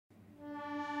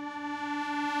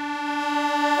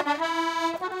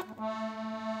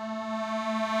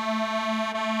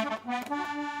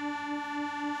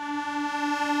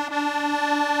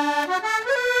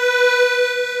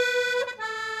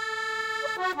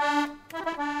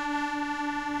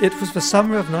It was the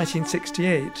summer of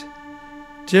 1968.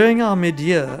 During our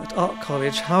mid-year at Art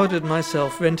College, Howard and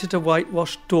myself rented a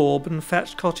whitewashed daub and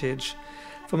thatched cottage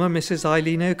from a Mrs.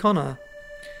 Eileen O'Connor.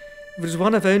 It was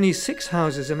one of only 6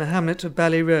 houses in the hamlet of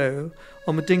Ballyroe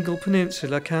on the Dingle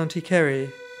Peninsula, County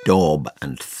Kerry. Daub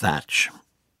and thatch.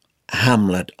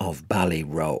 Hamlet of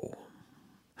Ballyroe.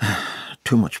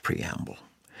 Too much preamble.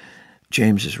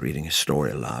 James is reading his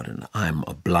story aloud, and I'm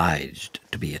obliged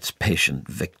to be its patient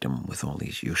victim with all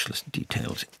these useless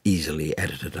details easily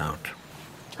edited out.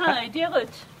 Hi, Derek.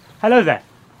 Hello there.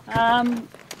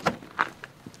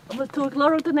 We'll talk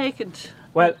Laura the Naked.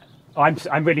 Well,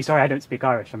 I'm really sorry I don't speak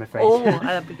Irish, I'm afraid. Oh,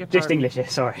 I beg your Just pardon. English,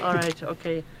 yes, sorry. All right,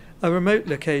 okay. A remote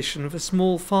location with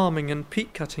small farming and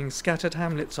peat cutting scattered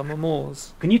hamlets on the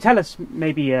moors. Can you tell us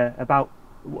maybe about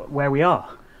where we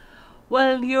are?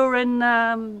 Well, you're in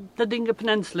the Dingle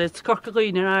Peninsula. It's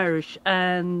Corkageen in Irish,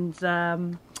 and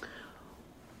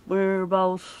we're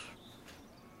about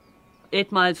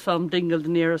 8 miles from Dingle, the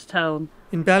nearest town.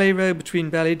 In Ballyroe between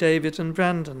Ballydavid and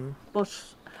Brandon.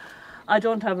 But I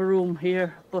don't have a room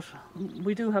here, but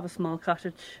we do have a small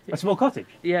cottage. A small cottage?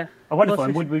 Yeah. Oh, wonderful. But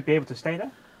And would we be able to stay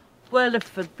there? well,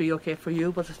 if it'd be okay for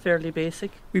you, but it's fairly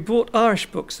basic. We brought Irish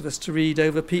books with us to read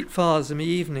over Pete Fars in the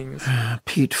evenings.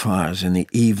 Pete Fars in the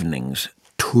evenings.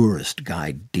 Tourist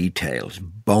guide details.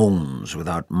 Bones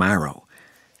without marrow.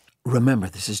 Remember,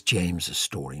 this is James's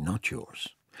story, not yours.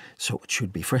 So it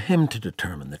should be for him to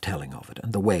determine the telling of it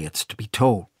and the way it's to be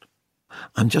told.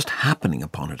 I'm just happening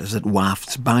upon it as it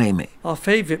wafts by me. Our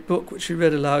favourite book, which we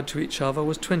read aloud to each other,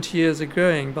 was 20 Years of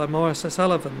Growing by Maurice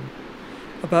O'Sullivan,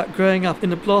 about growing up in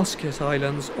the Blasket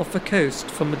Islands off the coast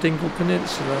from the Dingle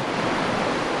Peninsula.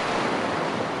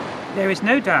 There is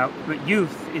no doubt that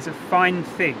youth is a fine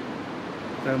thing,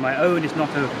 though my own is not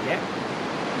over yet,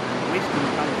 and wisdom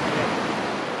comes today.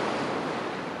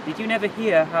 Did you never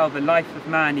hear how the life of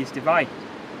man is divided?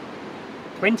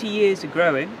 20 years a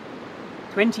growing,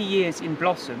 20 years in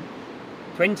blossom,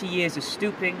 20 years a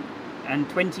stooping, and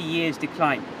 20 years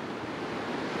declining.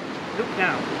 Look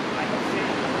now, I have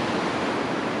said.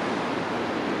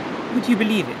 Would you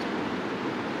believe it?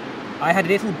 I had a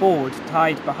little board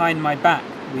tied behind my back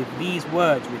with these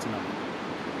words written on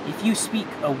it. If you speak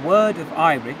a word of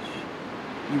Irish,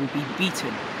 you will be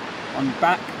beaten on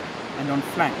back and on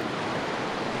flank.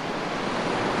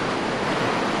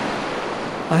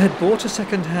 I had bought a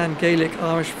second-hand Gaelic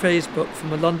Irish phrase book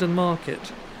from a London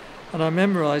market, and I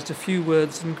memorised a few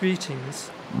words and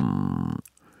greetings.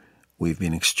 We've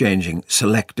been exchanging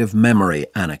selective memory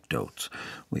anecdotes.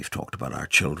 We've talked about our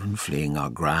children fleeing our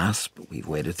grasp. We've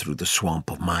waded through the swamp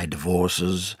of my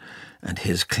divorces and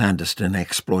his clandestine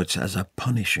exploits as a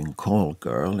punishing call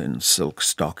girl in silk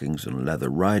stockings and leather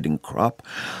riding crop.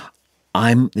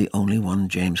 I'm the only one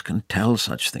James can tell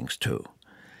such things to.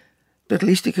 But at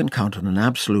least he can count on an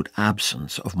absolute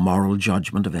absence of moral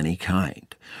judgment of any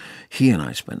kind. He and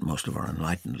I spent most of our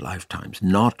enlightened lifetimes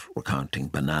not recounting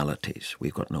banalities.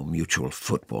 We've got no mutual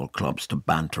football clubs to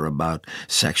banter about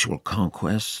sexual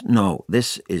conquests. No,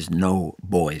 this is no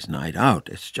boys' night out.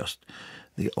 It's just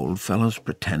the old fellows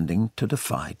pretending to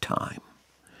defy time.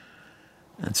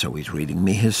 And so he's reading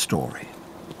me his story.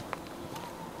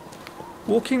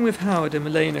 Walking with Howard in the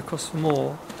lane across the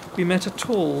moor, we met a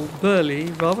tall, burly,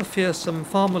 rather fearsome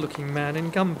farmer-looking man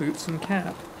in gumboots and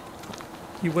cap.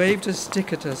 He waved his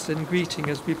stick at us in greeting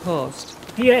as we passed.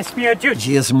 Yes, me a judge.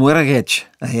 Yes, Mwiragich,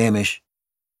 Hamish.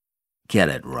 Get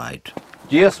it right.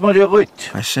 Yes,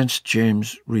 Mwiragich. I sensed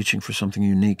James reaching for something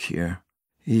unique here.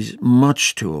 He's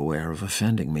much too aware of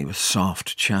offending me with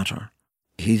soft chatter.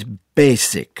 He's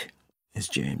basic, is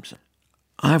James.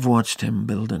 I've watched him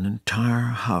build an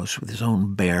entire house with his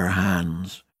own bare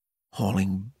hands,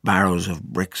 hauling barrows of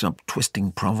bricks up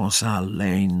twisting Provençal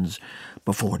lanes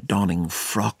before donning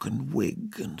frock and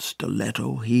wig and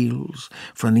stiletto heels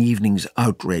for an evening's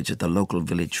outrage at the local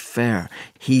village fair.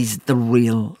 He's the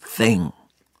real thing.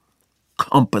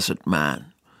 Composite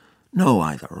man. No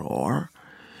either or.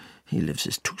 He lives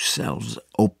his two selves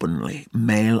openly,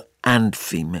 male and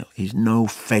female. He's no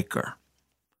faker.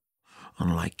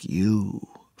 Unlike you,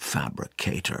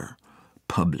 fabricator,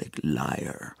 public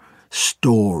liar,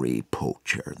 story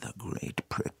poacher, the great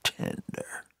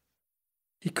pretender.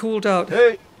 He called out,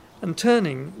 Hey! And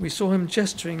turning, we saw him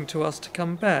gesturing to us to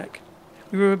come back.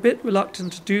 We were a bit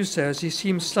reluctant to do so, as he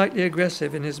seemed slightly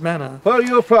aggressive in his manner. Where are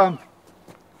you from?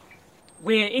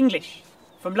 We're English,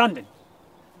 from London.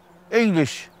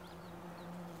 English.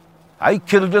 I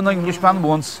killed an Englishman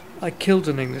once. I killed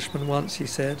an Englishman once, he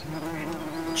said.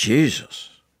 Jesus.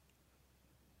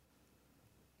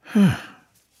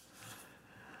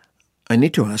 I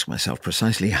need to ask myself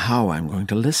precisely how I'm going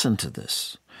to listen to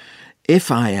this. If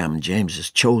I am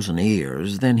James's chosen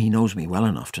ears, then he knows me well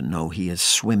enough to know he is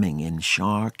swimming in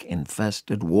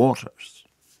shark-infested waters.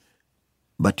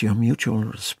 But your mutual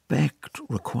respect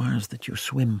requires that you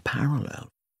swim parallel,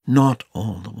 not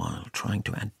all the while trying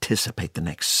to anticipate the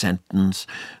next sentence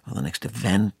or the next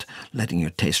event, letting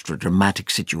your taste for a dramatic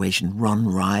situation run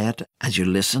riot as you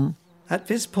listen. At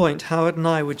this point, Howard and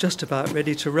I were just about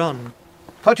ready to run.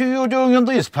 What are you doing in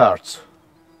these parts?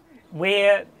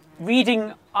 We're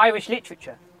reading Irish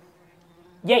literature.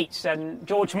 Yeats and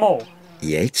George Moore.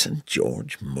 Yeats and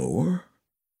George Moore?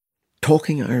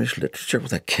 Talking Irish literature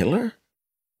with a killer?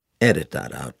 Edit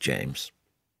that out, James.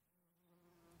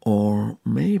 Or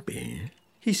maybe...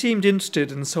 He seemed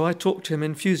interested, and so I talked to him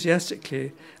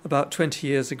enthusiastically about 20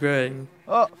 years ago.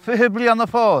 Oh, fihibli on the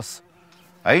force.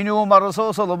 I knew Maris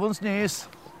O'Sullivan's niece.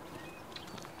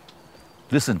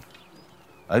 Listen,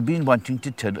 I've been wanting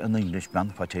to tell an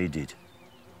Englishman what I did.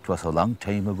 'Twas a long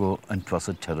time ago, and 'twas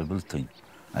a terrible thing,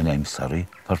 and I'm sorry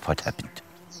for what happened.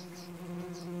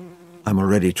 I'm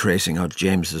already tracing out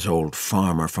James's old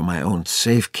farmer for my own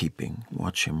safekeeping.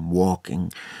 Watch him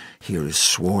walking, hear his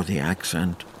swarthy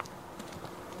accent.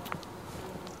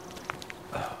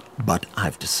 But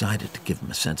I've decided to give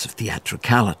him a sense of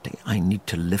theatricality. I need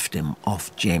to lift him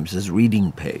off James's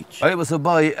reading page. I was a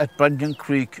boy at Brandon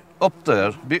Creek, up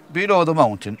there, below the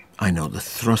mountain. I know the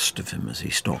thrust of him as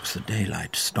he stalks the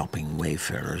daylight, stopping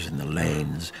wayfarers in the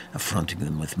lanes, affronting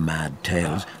them with mad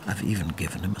tales. I've even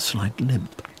given him a slight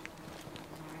limp.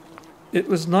 It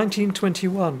was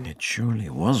 1921. It surely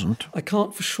wasn't. I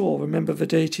can't for sure remember the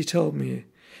date he told me.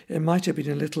 It might have been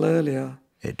a little earlier.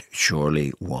 It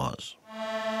surely was.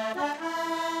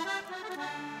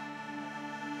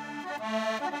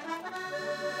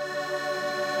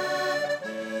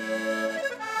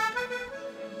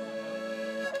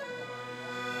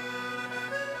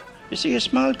 You see, a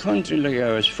small country like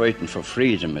ours fighting for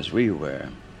freedom as we were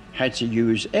had to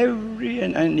use every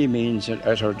and any means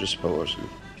at our disposal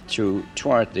to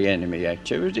thwart the enemy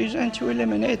activities and to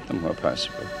eliminate them where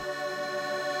possible.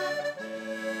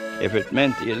 If it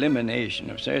meant the elimination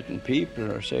of certain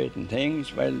people or certain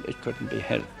things, well, it couldn't be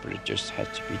helped, but it just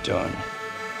had to be done.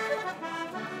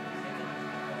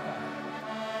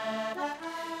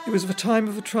 It was the time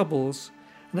of the Troubles,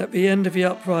 and at the end of the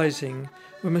uprising,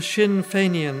 when the Sinn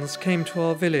Féinians came to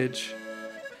our village.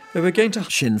 They were going to...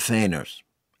 Sinn Féiners.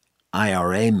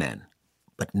 IRA men,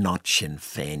 but not Sinn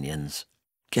Féinians.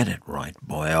 Get it right,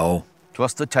 boyo.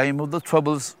 'Twas the time of the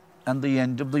Troubles and the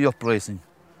end of the uprising,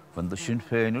 when the Sinn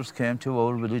Féiners came to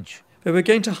our village. They were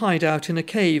going to hide out in a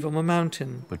cave on the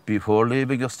mountain. But before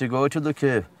leaving us to go to the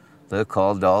cave, they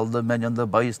called all the men and the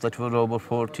boys that were over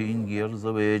 14 years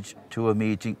of age to a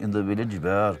meeting in the village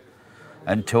bar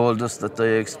and told us that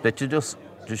they expected us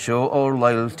to show our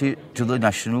loyalty to the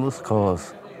nationalist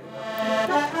cause.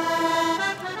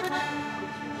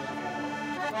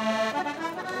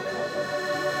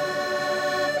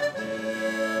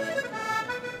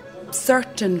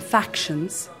 Certain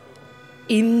factions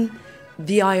in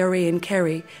the IRA in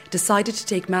Kerry decided to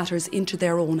take matters into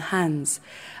their own hands,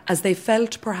 as they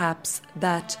felt perhaps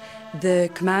that the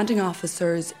commanding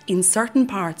officers in certain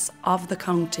parts of the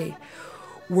county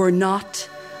were not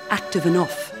active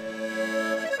enough.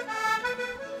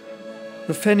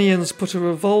 The Fenians put a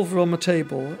revolver on the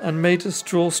table and made us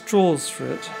draw straws for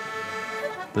it.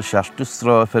 The sharpest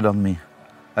straw fell on me.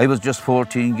 I was just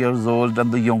 14 years old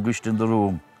and the youngest in the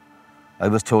room. I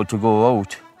was told to go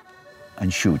out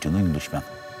and shoot an Englishman.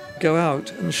 Go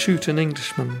out and shoot an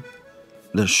Englishman.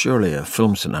 There's surely a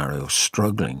film scenario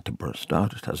struggling to burst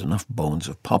out. It has enough bones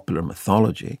of popular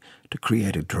mythology to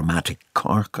create a dramatic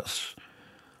carcass.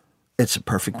 It's a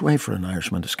perfect way for an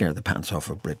Irishman to scare the pants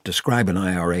off a Brit. Describe an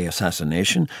IRA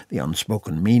assassination, the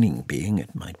unspoken meaning being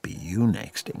it might be you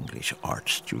next, English art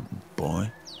student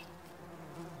boy.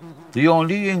 The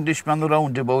only Englishman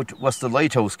around about was the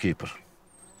lighthouse keeper.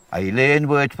 I lay in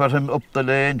wait for him up the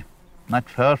lane, not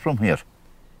far from here.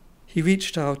 He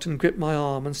reached out and gripped my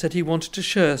arm and said he wanted to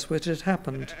show us where it had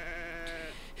happened.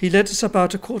 He led us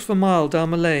about a quarter of a mile down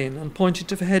the lane and pointed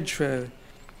to the hedgerow.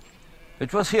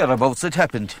 It was hereabouts it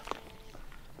happened.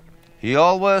 He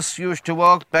always used to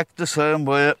walk back the same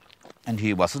way, and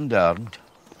he wasn't armed.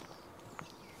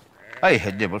 I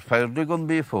had never fired a gun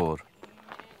before.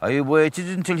 I waited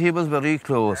until he was very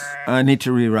close. I need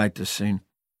to rewrite the scene.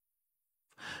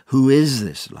 Who is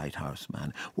this lighthouse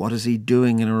man? What is he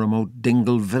doing in a remote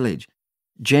Dingle village?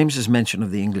 James's mention of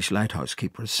the English lighthouse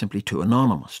keeper is simply too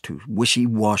anonymous, too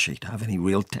wishy-washy to have any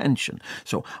real tension.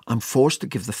 So I'm forced to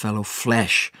give the fellow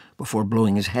flesh before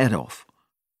blowing his head off.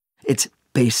 It's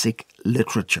basic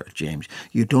literature, James.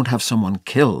 You don't have someone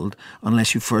killed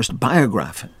unless you first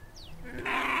biograph him.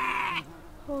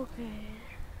 Okay.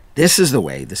 This is the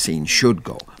way the scene should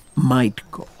go, might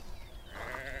go.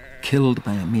 Killed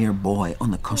by a mere boy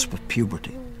on the cusp of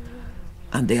puberty.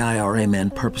 And the IRA men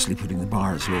purposely putting the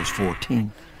bar as low as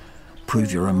 14.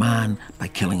 Prove you're a man by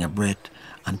killing a Brit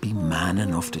and be man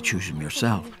enough to choose him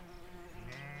yourself.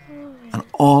 And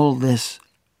all this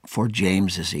for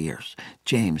James's ears.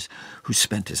 James, who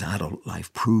spent his adult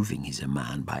life proving he's a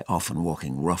man by often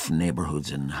walking rough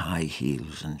neighbourhoods in high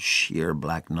heels and sheer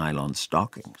black nylon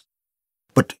stockings.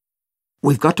 But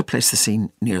we've got to place the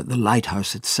scene near the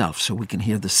lighthouse itself so we can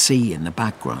hear the sea in the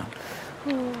background.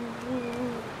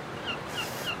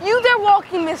 You there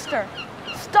walking, mister.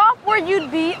 Stop where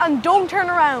you'd be and don't turn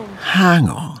around. Hang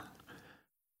on.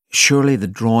 Surely the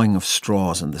drawing of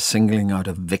straws and the singling out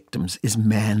of victims is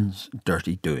men's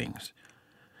dirty doings.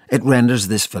 It renders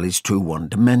this village too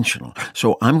one-dimensional.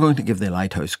 So I'm going to give the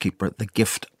lighthouse keeper the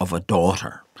gift of a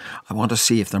daughter. I want to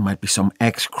see if there might be some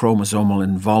X-chromosomal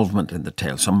involvement in the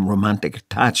tale, some romantic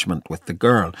attachment with the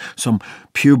girl, some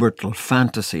pubertal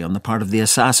fantasy on the part of the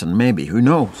assassin, maybe. Who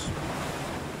knows?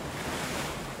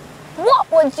 What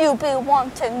would you be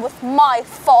wanting with my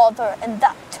father in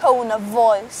that tone of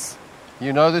voice?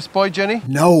 You know this boy, Jenny?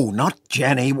 No, not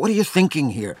Jenny. What are you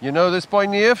thinking here? You know this boy,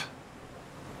 Niamh?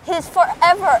 He's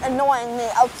forever annoying me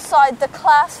outside the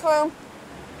classroom.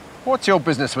 What's your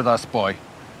business with us, boy?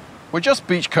 We're just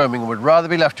beachcombing and would rather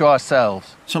be left to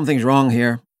ourselves. Something's wrong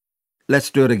here. Let's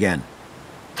do it again.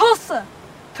 Tussa,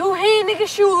 tú hénig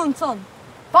siúlan son.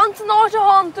 Bant náte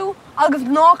hantu agus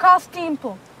nácas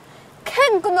timpo.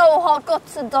 Ken gno ha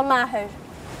gutsa do mahir.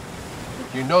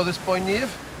 You know this boy, Niamh?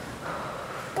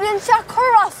 Blin siya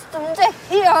corustum de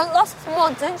here lost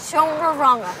modern shonga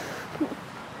ranga.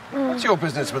 What's your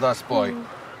business with us, boy?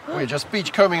 We're just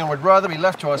beachcombing and would rather be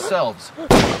left to ourselves.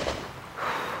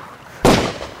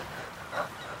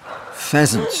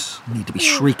 Pheasants need to be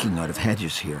shrieking out of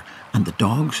hedges here, and the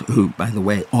dogs, who, by the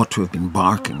way, ought to have been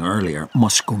barking earlier,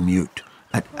 must go mute.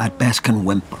 At best can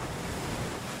whimper.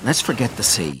 Let's forget the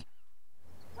sea.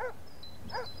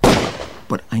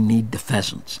 But I need the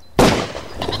pheasants.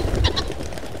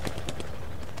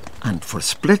 And for a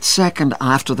split second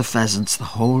after the pheasants, the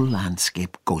whole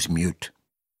landscape goes mute.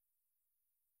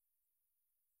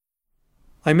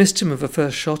 I missed him with the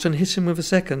first shot and hit him with a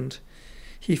second.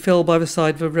 He fell by the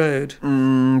side of the road.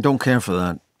 Don't care for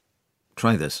that.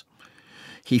 Try this.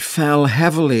 He fell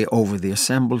heavily over the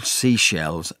assembled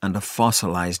seashells and a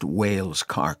fossilised whale's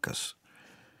carcass.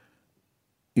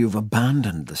 You've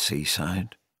abandoned the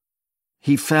seaside.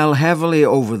 He fell heavily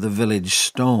over the village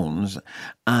stones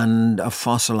and a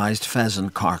fossilised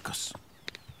pheasant carcass.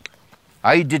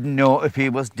 I didn't know if he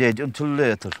was dead until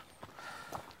later.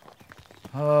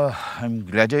 Oh, I'm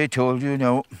glad I told you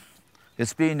now.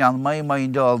 It's been on my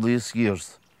mind all these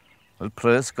years. Well,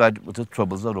 praise God, but the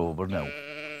troubles are over now.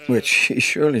 Which he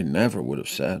surely never would have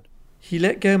said. He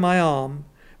let go my arm,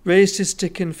 raised his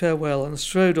stick in farewell and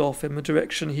strode off in the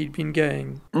direction he'd been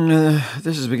going.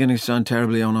 This is beginning to sound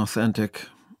terribly unauthentic.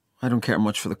 I don't care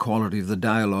much for the quality of the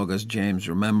dialogue as James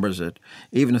remembers it.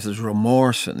 Even if there's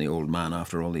remorse in the old man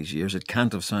after all these years, it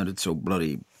can't have sounded so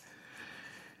bloody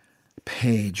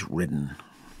page-ridden.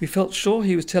 We felt sure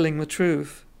he was telling the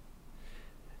truth.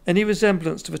 Any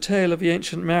resemblance to the tale of the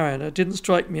ancient mariner didn't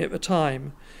strike me at the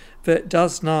time, though it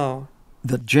does now.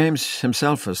 That James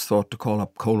himself has thought to call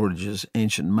up Coleridge's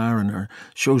Ancient Mariner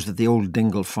shows that the old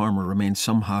Dingle farmer remains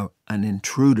somehow an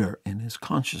intruder in his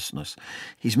consciousness.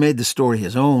 He's made the story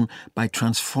his own by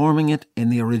transforming it in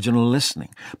the original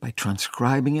listening, by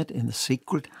transcribing it in the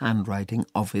secret handwriting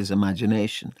of his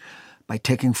imagination, by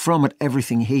taking from it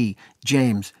everything he,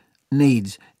 James,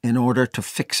 needs in order to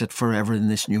fix it forever in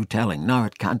this new telling. Now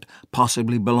it can't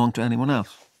possibly belong to anyone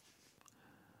else.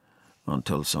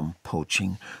 Until some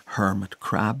poaching hermit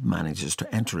crab manages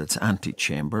to enter its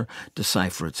antechamber,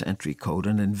 decipher its entry code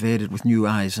and invade it with new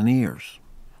eyes and ears.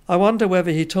 I wonder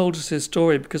whether he told us his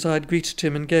story because I had greeted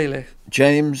him in Gaelic.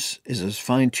 James is as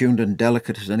fine-tuned and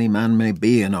delicate as any man may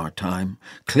be in our time,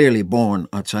 clearly born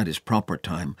outside his proper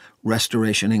time,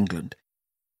 Restoration England.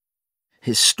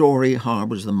 His story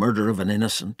harbours the murder of an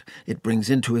innocent. It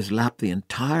brings into his lap the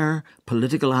entire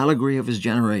political allegory of his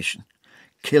generation.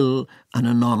 Kill an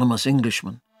anonymous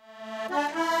Englishman.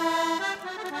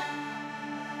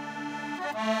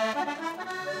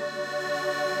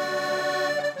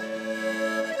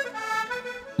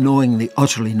 Knowing the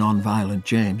utterly non-violent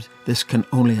James, this can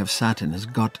only have sat in his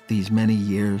gut these many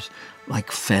years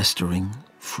like festering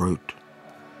fruit.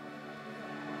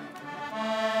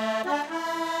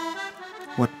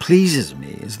 What pleases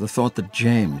me is the thought that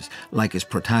James, like his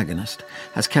protagonist,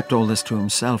 has kept all this to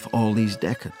himself all these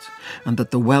decades, and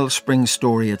that the Wellspring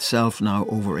story itself, now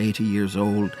over 80 years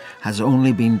old, has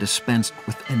only been dispensed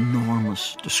with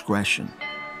enormous discretion.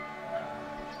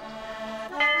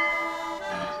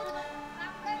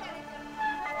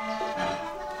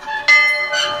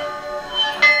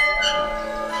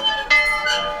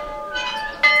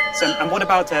 So, and what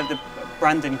about the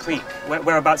Brandon Creek?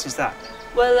 Whereabouts is that?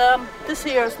 Well, this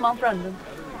here is Mount Brandon,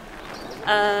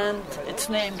 and it's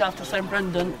named after St.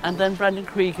 Brendan, and then Brandon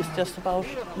Creek is just about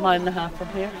a mile and a half from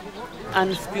here,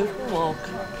 and it's a beautiful walk,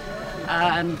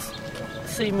 and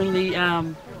seemingly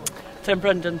St.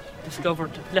 Brendan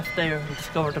left there and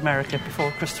discovered America before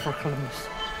Christopher Columbus.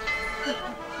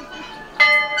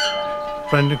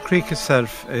 Brandon Creek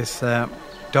itself is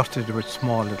dotted with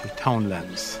small little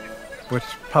townlands, with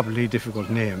probably difficult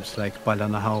names like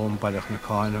Ballanahown,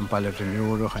 Ballachnacoin and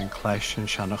Balladrenurach and Clash and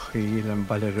Shanachil and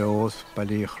Ballarose,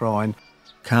 Ballychroin.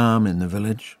 Calm in the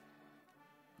village.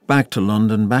 Back to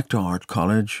London, back to Art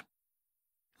College.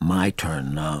 My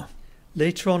turn now.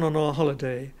 Later on our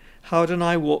holiday, Howard and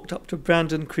I walked up to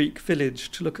Brandon Creek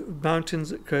village to look at the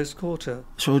mountains at Close Quarter.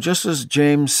 So just as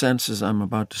James senses I'm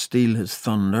about to steal his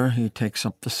thunder, he takes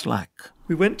up the slack.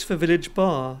 We went to the village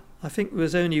bar. I think there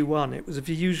was only one. It was of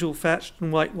the usual thatched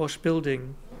and whitewashed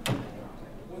building.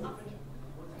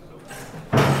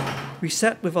 We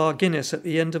sat with our Guinness at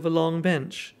the end of a long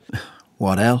bench.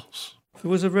 What else?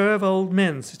 There was a row of old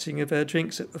men sitting with their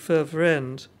drinks at the further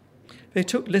end. They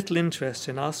took little interest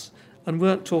in us and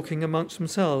weren't talking amongst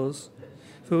themselves.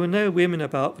 There were no women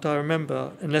about that I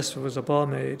remember, unless there was a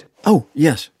barmaid. Oh,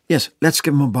 yes, let's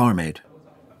give him a barmaid.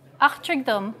 Ach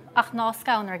trigdum, ach ná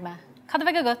scaunrig me. Cad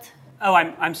bheith go gut? Oh,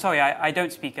 I'm sorry, I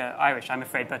don't speak Irish, I'm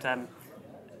afraid, but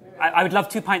I would love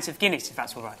 2 pints of Guinness, if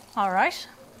that's all right. All right.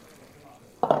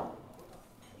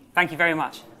 Thank you very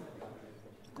much.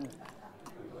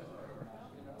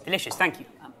 Delicious, thank you.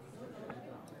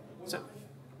 So,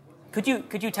 could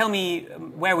you tell me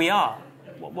where we are?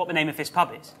 What the name of this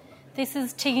pub is? This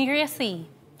is Tigriasi,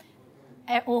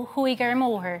 or Huiger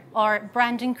Moher, or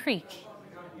Brandon Creek.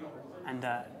 And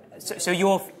so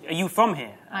are you from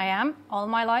here? I am, all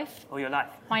my life. All your life?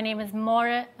 My name is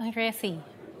Maura Gracie.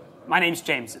 My name's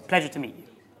James. Pleasure to meet you.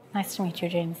 Nice to meet you,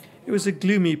 James. It was a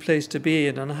gloomy place to be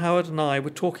in, and Howard and I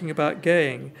were talking about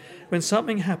going when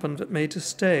something happened that made us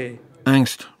stay.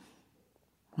 Angst.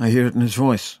 I hear it in his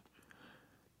voice.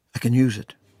 I can use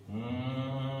it.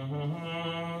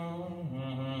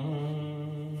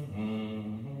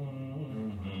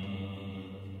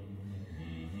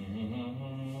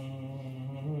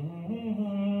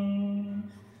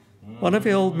 One of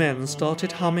the old men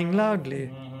started humming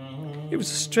loudly. It was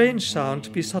a strange sound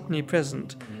to be suddenly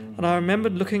present, and I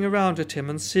remembered looking around at him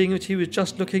and seeing that he was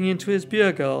just looking into his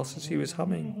beer glass as he was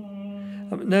humming,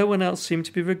 and that no one else seemed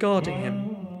to be regarding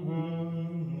him.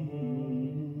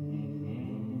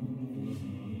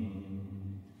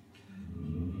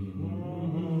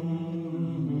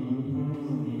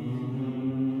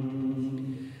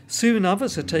 Soon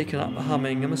others had taken up the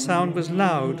humming, and the sound was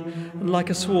loud and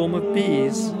like a swarm of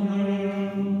bees.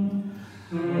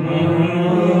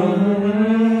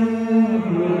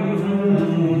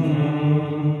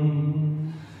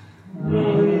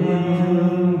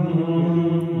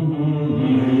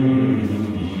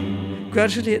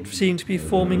 Gradually it seemed to be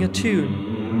forming a tune.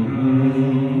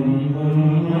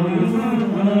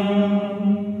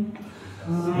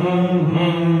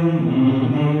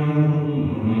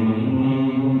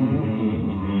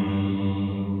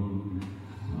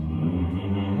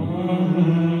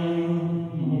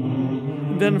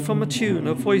 Then from a tune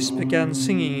a voice began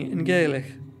singing in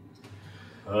Gaelic.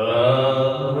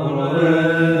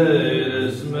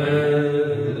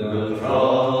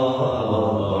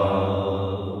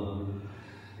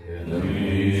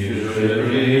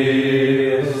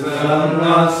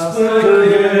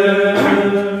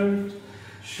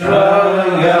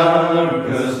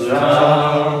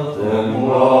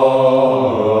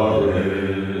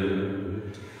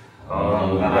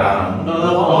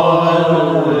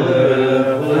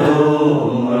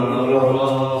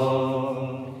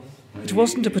 It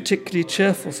wasn't a particularly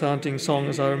cheerful sounding song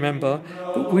as I remember,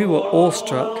 but we were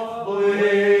awestruck.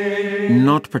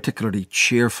 Not particularly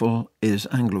cheerful is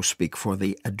Anglo-speak for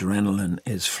the adrenaline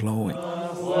is flowing.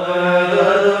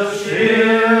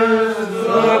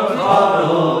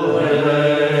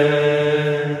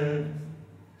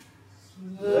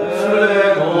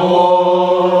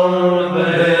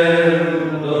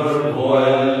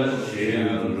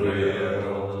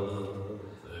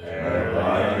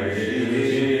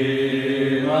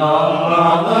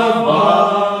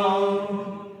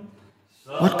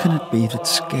 believe it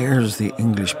scares the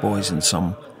English boys in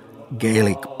some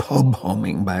Gaelic pub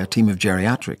humming by a team of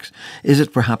geriatrics? Is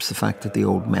it perhaps the fact that the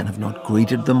old men have not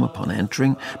greeted them upon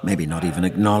entering, maybe not even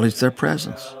acknowledged their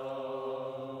presence?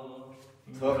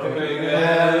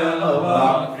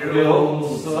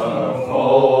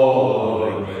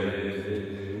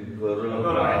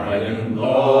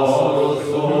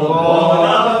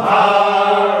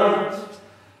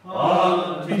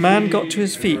 A man got to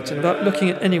his feet and, without looking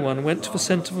at anyone, went to the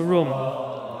centre of the room.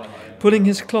 Pulling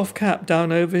his cloth cap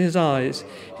down over his eyes,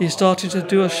 he started to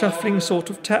do a shuffling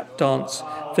sort of tap dance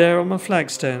there on the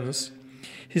flagstones,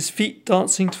 his feet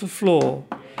dancing to the floor,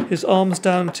 his arms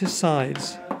down at his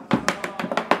sides.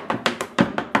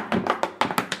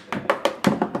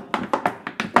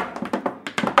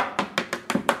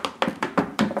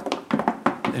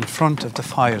 In front of the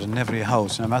fire in every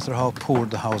house, no matter how poor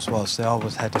the house was, they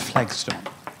always had a flagstone.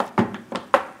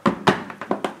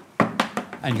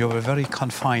 And you were very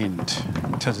confined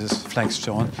to this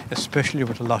flagstone, especially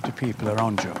with a lot of people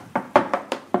around you.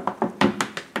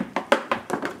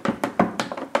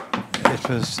 It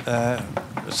was a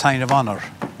sign of honour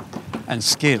and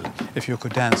skill if you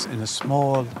could dance in a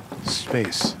small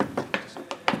space,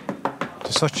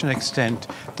 to such an extent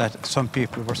that some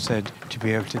people were said to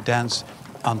be able to dance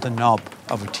on the knob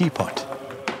of a teapot.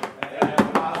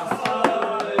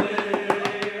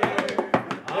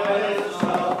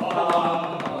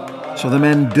 So the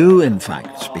men do, in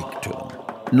fact, speak to them,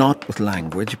 not with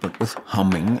language, but with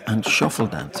humming and shuffle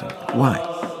dancing. Why?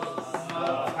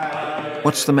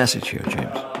 What's the message here,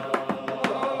 James?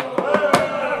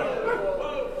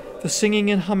 The singing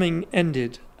and humming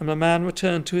ended, and the man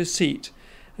returned to his seat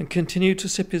and continued to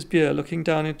sip his beer, looking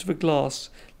down into the glass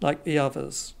like the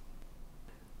others.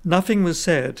 Nothing was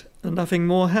said, and nothing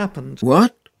more happened.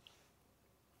 What?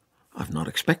 I've not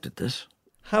expected this.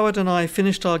 Howard and I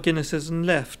finished our Guinnesses and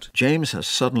left. James has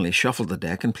suddenly shuffled the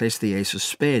deck and placed the ace of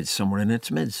spades somewhere in its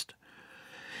midst.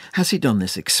 Has he done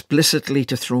this explicitly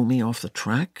to throw me off the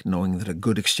track, knowing that a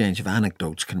good exchange of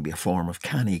anecdotes can be a form of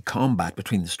canny combat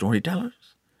between the storytellers?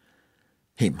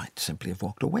 He might simply have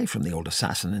walked away from the old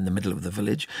assassin in the middle of the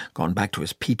village, gone back to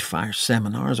his peat fire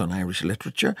seminars on Irish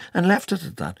literature, and left it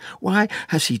at that. Why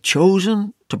has he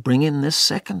chosen to bring in this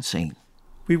second scene?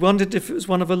 We wondered if it was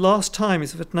one of the last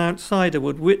times that an outsider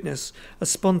would witness a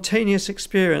spontaneous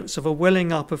experience of a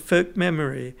welling up of folk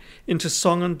memory into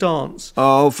song and dance.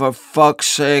 Oh, for fuck's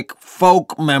sake,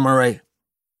 folk memory!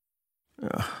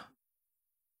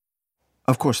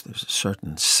 Of course, there's a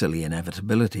certain silly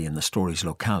inevitability in the story's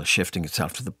locale shifting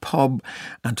itself to the pub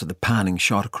and to the panning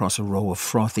shot across a row of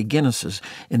frothy Guinnesses.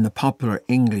 In the popular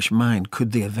English mind,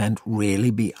 could the event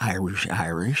really be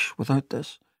Irish without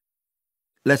this?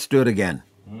 Let's do it again.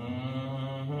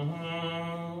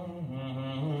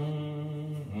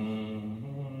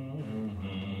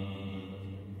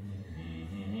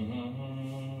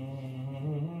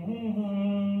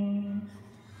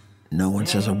 No one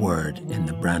says a word in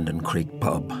the Brandon Creek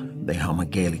pub. They hum a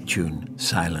Gaelic tune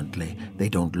silently. They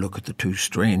don't look at the two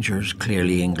strangers,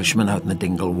 clearly Englishmen out in the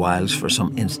Dingle Wilds, for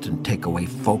some instant takeaway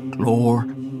folklore.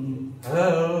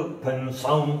 Help and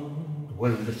sound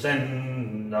will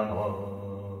descend on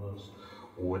us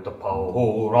with the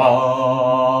power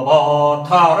of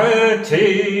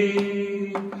authority,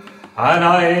 and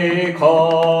I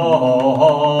call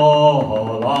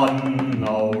on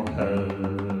our help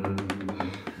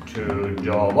to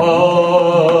double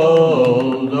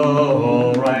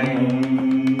the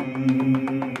ranks.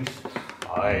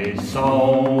 I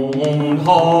sound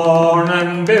horn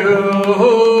and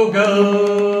bugle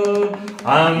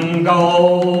and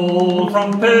gold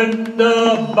trumpet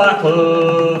the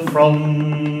battle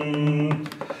front.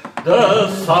 The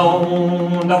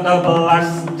sound of the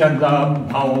blast and the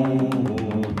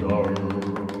powder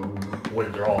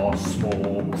will draw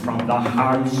smoke from the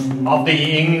hearts of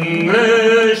the Englishmen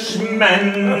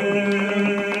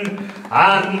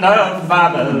and the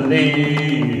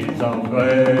families of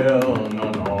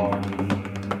Gaelnarn.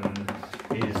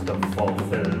 Is the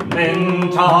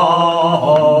fulfillment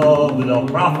of the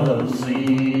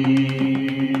prophecy.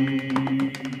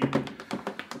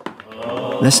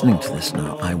 Listening to this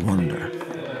now, I wonder,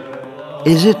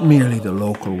 is it merely the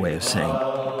local way of saying,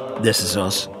 this is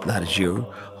us, that is you,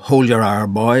 hold your hour,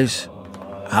 boys,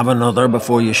 have another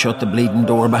before you shut the bleeding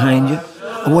door behind you?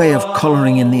 A way of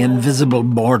colouring in the invisible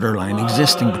borderline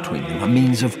existing between them, a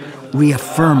means of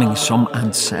reaffirming some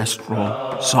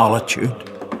ancestral solitude.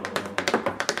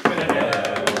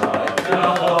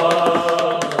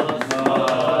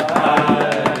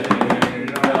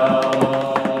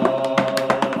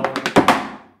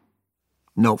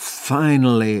 No,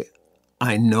 finally,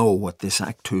 I know what this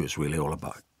Act 2 is really all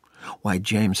about. why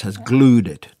James has glued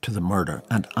it to the murder,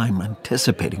 and I'm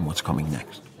anticipating what's coming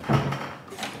next.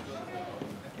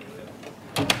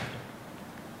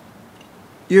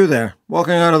 You there,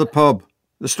 walking out of the pub.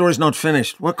 The story's not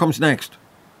finished. What comes next?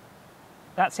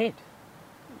 That's it.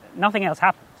 Nothing else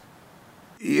happened.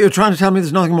 You're trying to tell me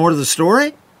there's nothing more to the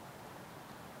story?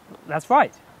 That's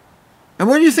right. And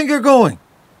where do you think you're going?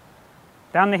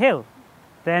 Down the hill.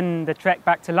 Then the trek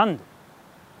back to London.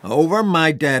 Over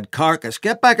my dead carcass.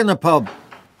 Get back in the pub.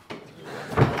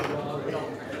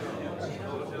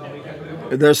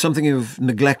 There's something you've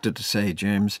neglected to say,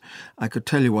 James. I could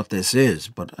tell you what this is,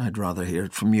 but I'd rather hear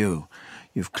it from you.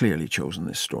 You've clearly chosen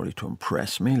this story to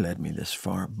impress me, led me this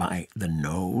far by the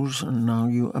nose, and now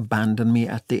you abandon me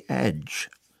at the edge.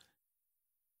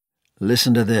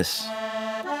 Listen to this.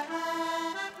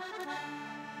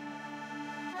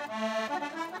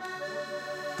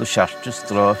 The sharpest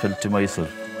straw fell to my sword.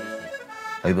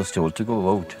 I was told to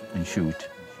go out and shoot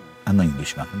an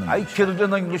Englishman. I killed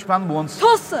an Englishman once.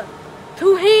 Tussa,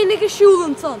 tú hénig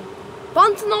siúlan son.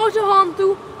 Bant náte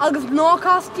hantu agus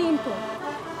bnácast timpo.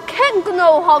 Ken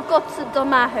gno how guts it do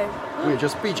matter. We're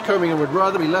just beachcombing and would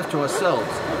rather be left to ourselves.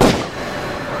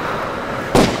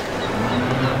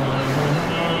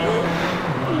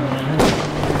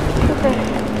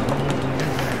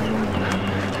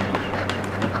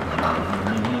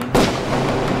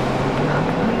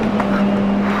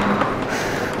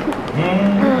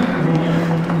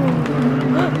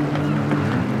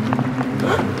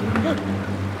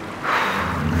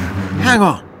 Hang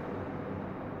on.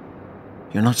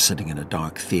 You're not sitting in a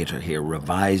dark theatre here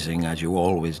revising, as you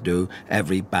always do,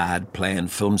 every bad play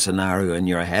and film scenario in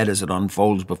your head as it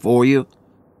unfolds before you.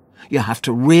 You have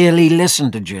to really listen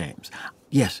to James.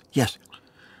 Yes.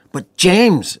 But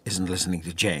James isn't listening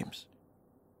to James.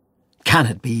 Can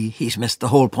it be he's missed the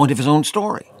whole point of his own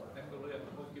story?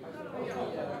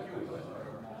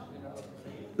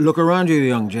 Look around you,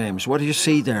 young James. What do you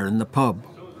see there in the pub?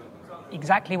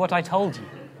 Exactly what I told you.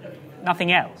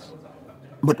 Nothing else.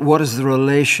 But what is the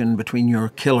relation between your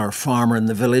killer farmer in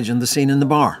the village and the scene in the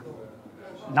bar?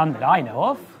 None that I know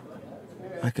of.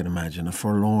 I can imagine a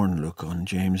forlorn look on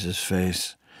James's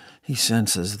face. He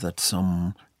senses that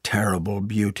some terrible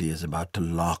beauty is about to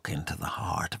lock into the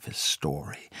heart of his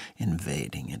story,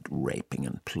 invading it, raping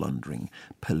and plundering,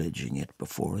 pillaging it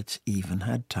before it's even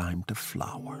had time to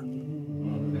flower.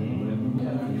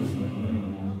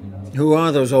 Who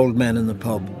are those old men in the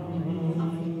pub?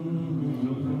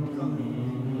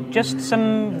 Just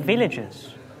some villagers.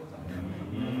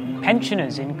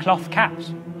 Pensioners in cloth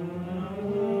caps.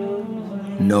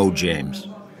 No, James.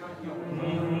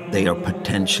 They are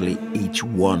potentially each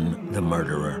one the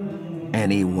murderer.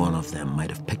 Any one of them might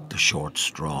have picked the short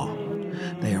straw.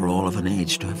 They are all of an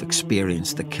age to have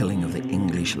experienced the killing of the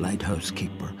English lighthouse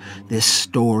keeper. This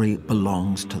story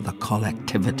belongs to the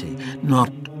collectivity,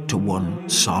 not to one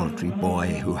solitary boy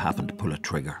who happened to pull a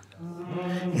trigger.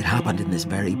 It happened in this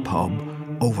very pub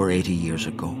over 80 years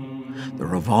ago. The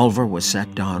revolver was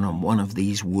set down on one of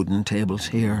these wooden tables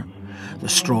here. The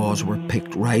straws were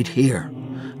picked right here.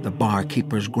 The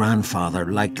barkeeper's grandfather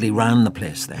likely ran the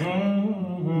place then.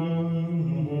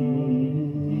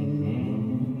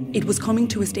 It was coming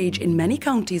to a stage in many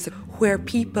counties where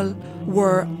people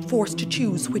were forced to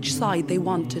choose which side they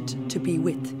wanted to be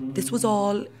with. This was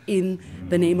all in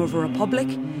the name of a republic.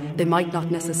 They might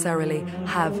not necessarily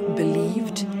have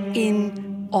believed in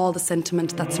all the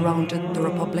sentiment that surrounded the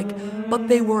republic, but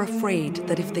they were afraid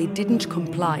that if they didn't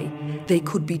comply, they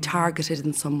could be targeted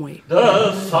in some way.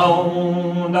 The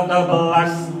sound of the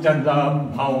blast and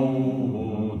the powder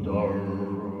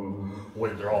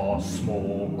will draw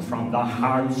smoke from the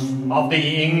hearts of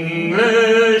the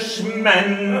Englishmen.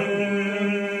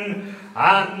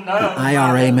 And the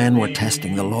IRA men were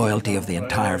testing the loyalty of the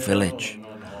entire village.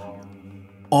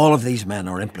 All of these men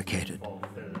are implicated.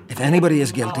 If anybody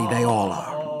is guilty, they all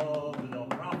are.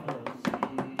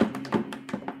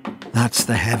 That's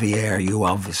the heavy air you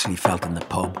obviously felt in the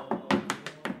pub.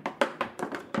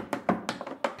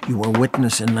 You were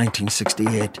witness in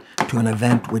 1968 to an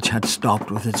event which had stopped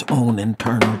with its own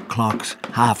internal clocks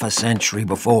half a century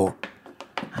before.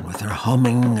 And with their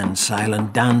humming and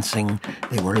silent dancing,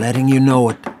 they were letting you know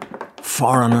it.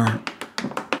 Foreigner,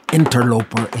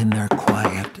 interloper in their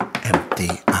quiet, empty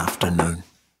afternoon.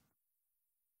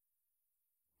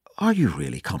 Are you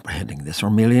really comprehending this or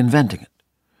merely inventing it?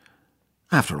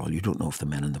 After all, you don't know if the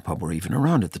men in the pub were even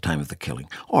around at the time of the killing,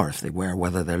 or if they were,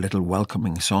 whether their little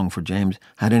welcoming song for James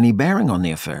had any bearing on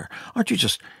the affair. Aren't you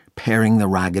just paring the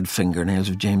ragged fingernails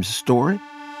of James's story?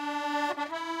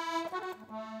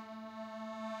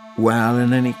 Well,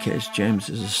 in any case, James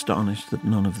is astonished that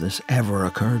none of this ever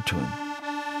occurred to him.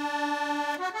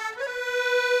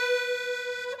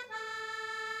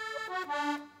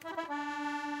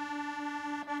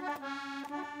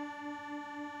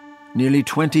 Nearly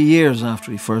 20 years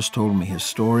after he first told me his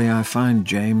story, I find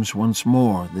James once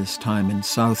more, this time in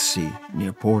Southsea,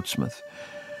 near Portsmouth,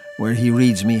 where he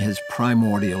reads me his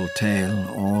primordial tale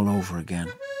all over again.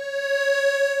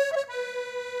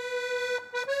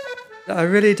 I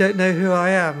really don't know who I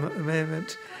am at the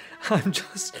moment. I'm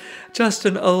just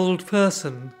an old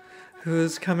person who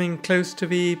is coming close to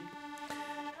the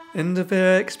end of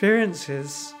their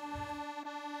experiences.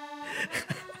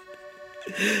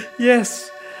 Yes,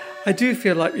 I do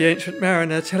feel like the ancient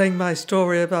mariner telling my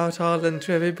story about Ireland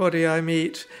to everybody I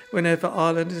meet whenever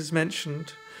Ireland is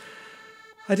mentioned.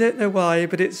 I don't know why,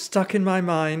 but it's stuck in my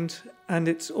mind and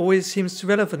it always seems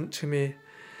relevant to me.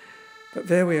 But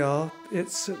there we are,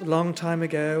 it's a long time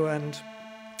ago, and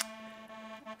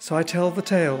so I tell the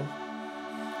tale.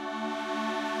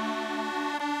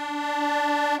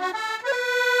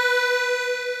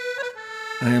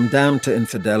 I am damned to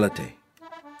infidelity.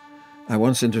 I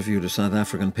once interviewed a South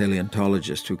African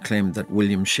paleontologist who claimed that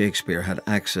William Shakespeare had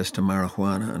access to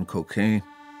marijuana and cocaine.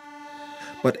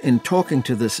 But in talking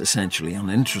to this essentially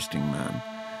uninteresting man,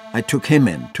 I took him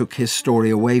in, took his story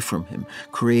away from him,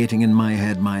 creating in my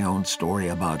head my own story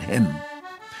about him.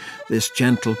 This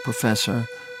gentle professor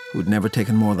who'd never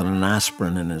taken more than an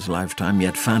aspirin in his lifetime,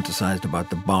 yet fantasized about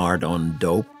the bard on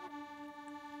dope.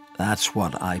 That's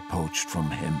what I poached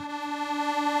from him.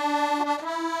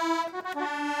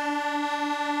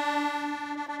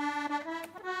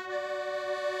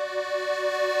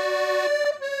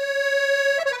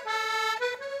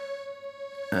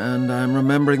 And I'm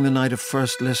remembering the night of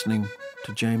first listening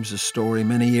to James's story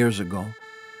many years ago,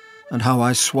 and how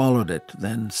I swallowed it,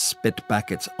 then spit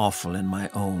back its offal in my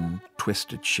own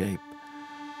twisted shape.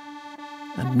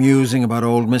 And musing about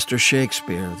old Mr.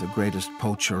 Shakespeare, the greatest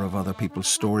poacher of other people's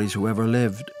stories who ever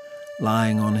lived,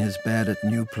 lying on his bed at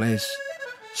New Place,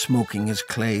 smoking his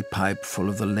clay pipe full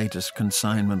of the latest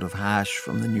consignment of hash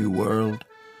from the New World,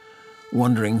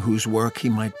 wondering whose work he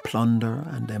might plunder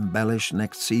and embellish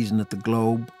next season at the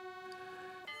Globe,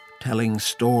 telling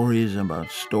stories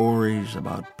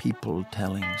about people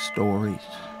telling stories.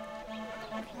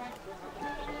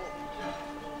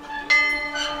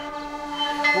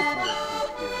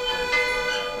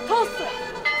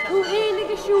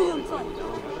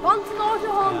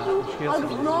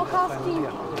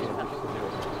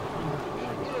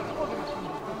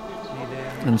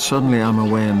 And suddenly I'm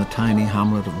away in the tiny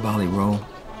hamlet of Ballyroe.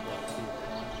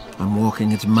 I'm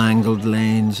walking its mangled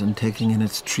lanes and taking in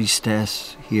its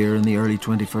tristesse here in the early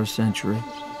 21st century,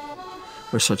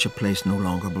 where such a place no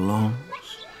longer belongs.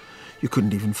 You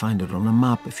couldn't even find it on a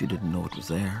map if you didn't know it was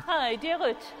there. Hi, dear.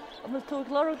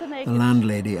 The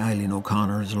landlady, Eileen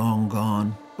O'Connor, is long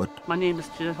gone, but... My name is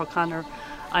Jeanette O'Connor.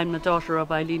 I'm the daughter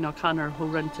of Eileen O'Connor, who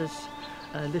rented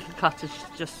a little cottage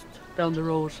just down the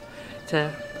road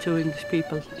to two English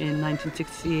people in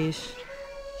 1968.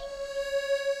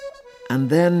 And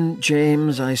then,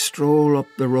 James, I stroll up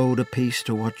the road a piece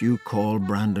to what you call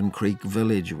Brandon Creek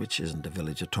Village, which isn't a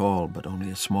village at all, but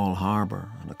only a small harbour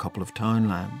and a couple of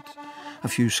townlands, a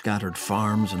few scattered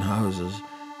farms and houses.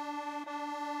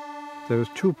 There was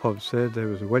two pubs there. There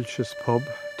was a Welsh's pub,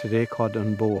 today called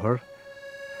Unboher,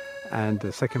 and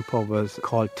the second pub was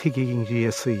called Tigging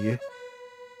GSC.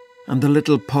 And the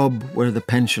little pub where the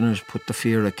pensioners put the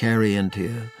fear of Kerry into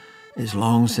you is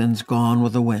long since gone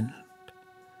with the wind.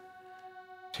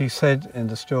 He said in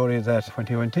the story that when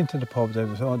he went into the pub, there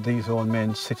was all these old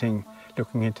men sitting,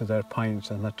 looking into their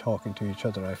pints and not talking to each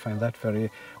other. I find that very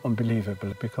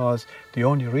unbelievable, because the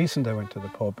only reason they went to the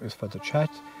pub is for the chat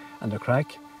and the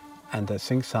crack and the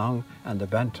sing-song and the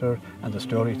banter and the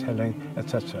storytelling,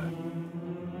 etc.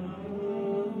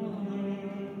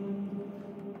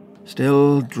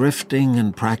 Still drifting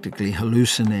and practically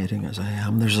hallucinating as I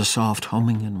am, there's a soft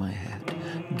humming in my head,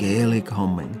 Gaelic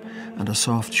humming, and a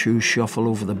soft shoe shuffle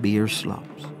over the beer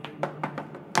slops.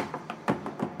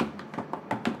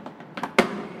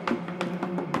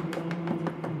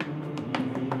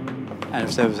 And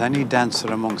if there was any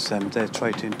dancer amongst them, they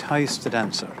tried to entice the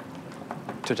dancer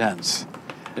to dance.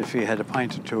 If he had a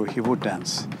pint or two, he would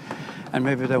dance. And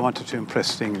maybe they wanted to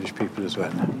impress the English people as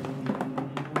well.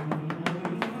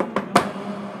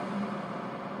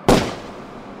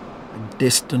 A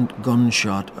distant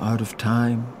gunshot out of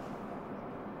time.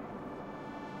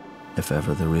 If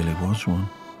ever there really was one.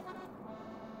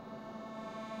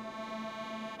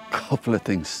 A couple of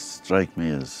things strike me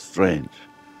as strange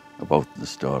about the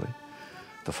story.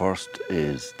 The first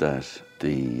is that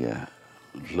the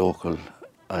local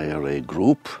IRA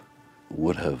group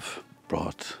would have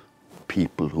brought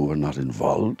people who were not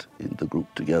involved in the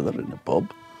group together in a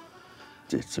pub.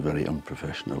 it's a very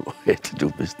unprofessional way to do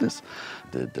business.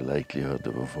 The likelihood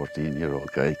of a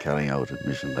 14-year-old guy carrying out a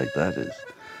mission like that is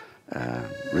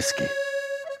risky.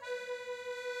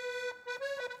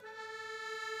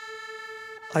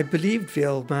 I believed the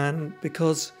old man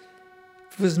because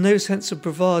there was no sense of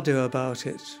bravado about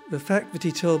it. The fact that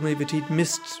he told me that he'd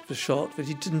missed the shot, that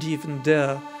he didn't even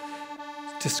dare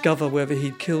discover whether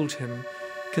he'd killed him,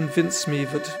 convinced me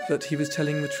that he was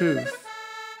telling the truth.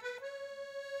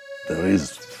 There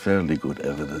is fairly good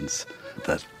evidence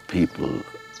that people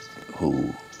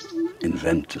who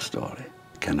invent a story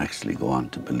can actually go on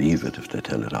to believe it if they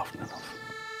tell it often enough.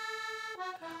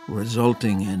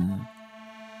 Resulting in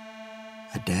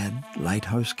a dead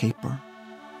lighthouse keeper.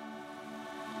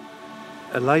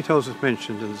 A lighthouse is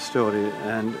mentioned in the story,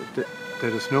 and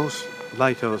there is no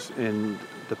lighthouse in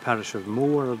the parish of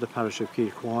Moore or the parish of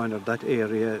Kilcoyne or that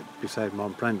area beside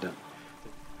Mount Brendan.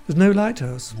 There's no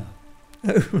lighthouse? No.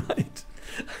 Oh, right.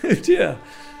 Oh dear,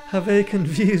 how very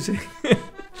confusing. I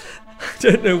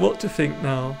don't know what to think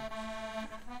now.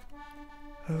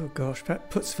 Oh gosh, that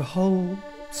puts the whole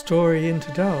story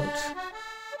into doubt.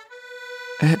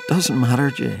 It doesn't matter,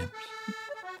 James.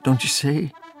 Don't you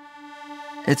see?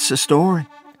 It's a story.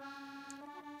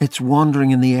 It's wandering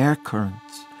in the air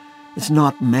currents. It's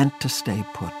not meant to stay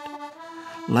put.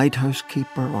 Lighthouse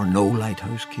keeper or no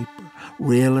lighthouse keeper,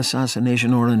 real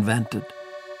assassination or invented.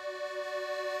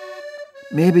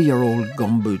 Maybe your old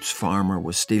gumboots farmer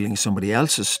was stealing somebody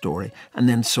else's story and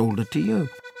then sold it to you.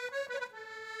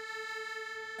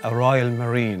 A Royal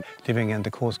Marine living in the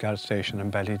Coast Guard station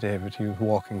in Ballydavid. He was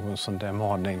walking one Sunday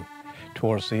morning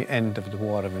towards the end of the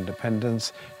War of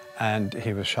Independence, and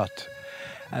he was shot.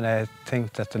 And I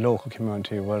think that the local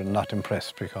community were not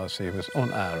impressed because he was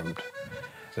unarmed.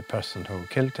 The person who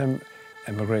killed him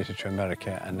emigrated to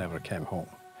America and never came home.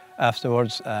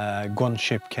 Afterwards, a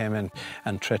gunship came in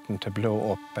and threatened to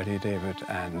blow up Ballydavid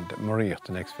and Mauriac,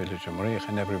 the next village of Mauriac,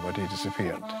 and everybody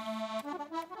disappeared.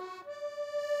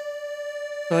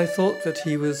 I thought that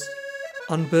he was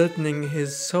unburdening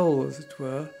his soul, as it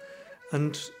were,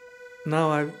 and now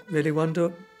I really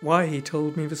wonder why he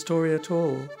told me the story at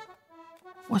all.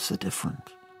 What's the difference?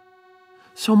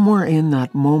 Somewhere in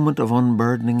that moment of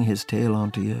unburdening his tale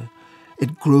onto you,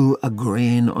 it grew a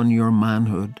grain on your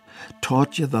manhood,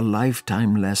 taught you the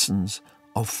lifetime lessons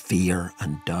of fear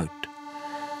and doubt.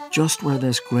 Just where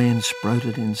this grain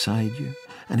sprouted inside you,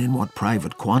 and in what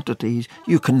private quantities,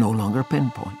 you can no longer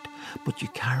pinpoint. But you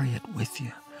carry it with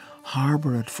you,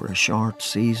 harbour it for a short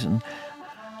season,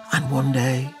 and one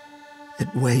day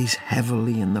it weighs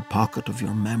heavily in the pocket of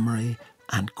your memory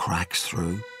and cracks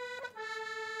through.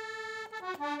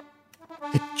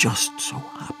 It just so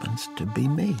happens to be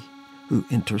me who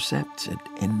intercepts it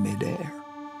in midair.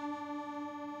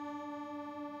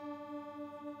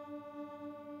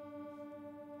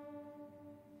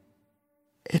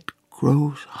 It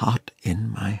grows hot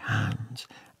in my hands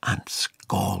and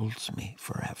scalds me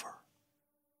forever.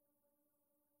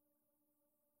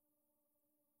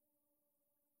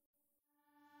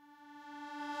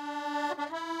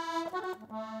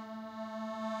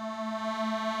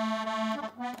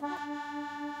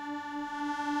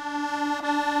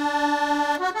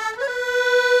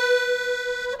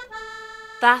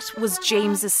 That was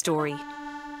James's story,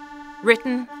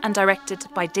 written and directed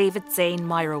by David Zane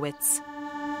Meyerowitz.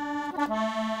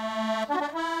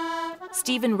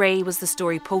 Stephen Ray was the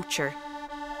story poacher.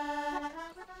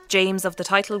 James of the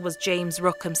title was James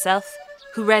Rook himself,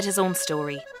 who read his own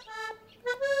story.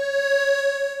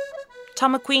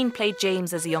 Tom McQueen played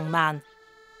James as a young man,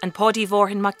 and Paddy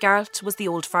Vorhin MacGaralt was the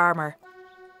old farmer.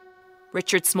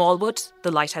 Richard Smallwood,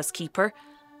 the lighthouse keeper,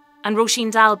 and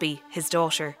Roisin Dalby, his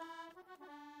daughter.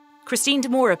 Christine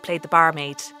Demora played the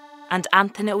barmaid, and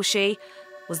Anthony O'Shea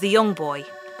was the young boy.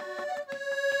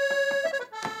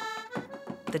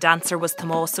 The dancer was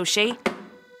Tomás O'Shea,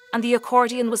 and the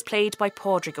accordion was played by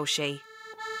Padraig O'Shea.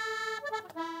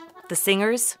 The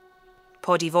singers,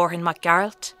 Paddy Vorhin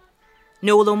MacGaralt,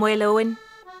 Nola Moylowen,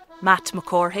 Matt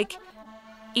McCorhig,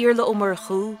 Irla Umar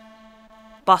Chu,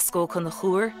 Bosco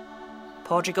Cunachur,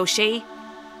 Padraig O'Shea,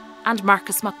 and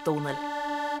Marcus MacDonald.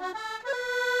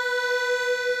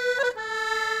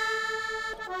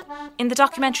 In the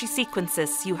documentary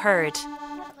sequences, you heard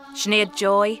Sinead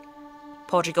Joy,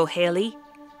 Padraig O'Haley,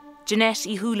 Jeanette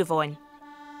Ihulavoin,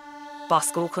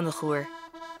 Bosco Cunachur,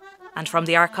 and from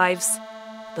the archives,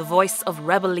 the voice of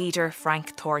rebel leader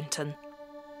Frank Thornton.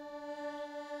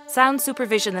 Sound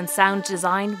supervision and sound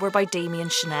design were by Damien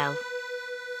Chanel.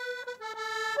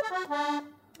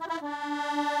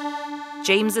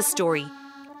 James's Story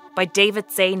by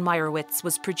David Zane Meyerowitz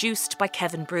was produced by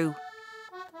Kevin Brew.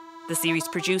 The series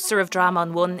producer of Drama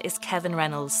on One is Kevin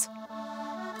Reynolds.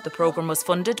 The programme was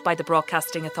funded by the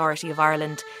Broadcasting Authority of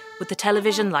Ireland with the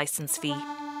television licence fee.